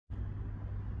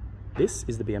This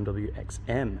is the BMW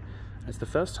XM. It's the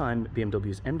first time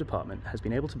BMW's M department has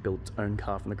been able to build its own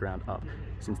car from the ground up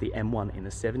since the M1 in the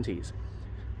 70s.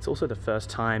 It's also the first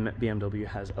time BMW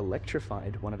has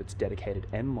electrified one of its dedicated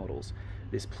M models.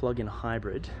 This plug-in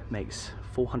hybrid makes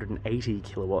 480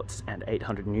 kilowatts and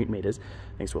 800 newton meters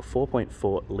thanks to a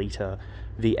 4.4 litre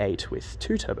V8 with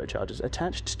 2 turbochargers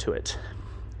attached to it.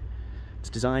 Its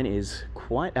design is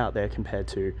quite out there compared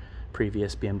to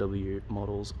previous BMW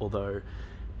models, although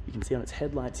you can see on its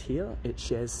headlights here, it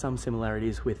shares some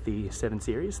similarities with the 7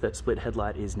 Series. That split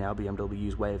headlight is now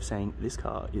BMW's way of saying this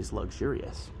car is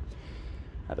luxurious.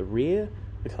 At the rear,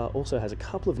 the car also has a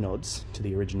couple of nods to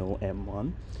the original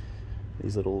M1.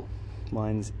 These little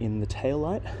lines in the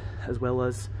taillight, as well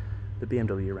as the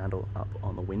BMW roundel up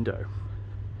on the window.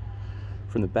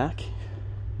 From the back,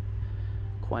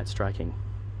 quite striking.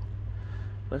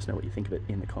 Let us know what you think of it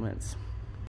in the comments.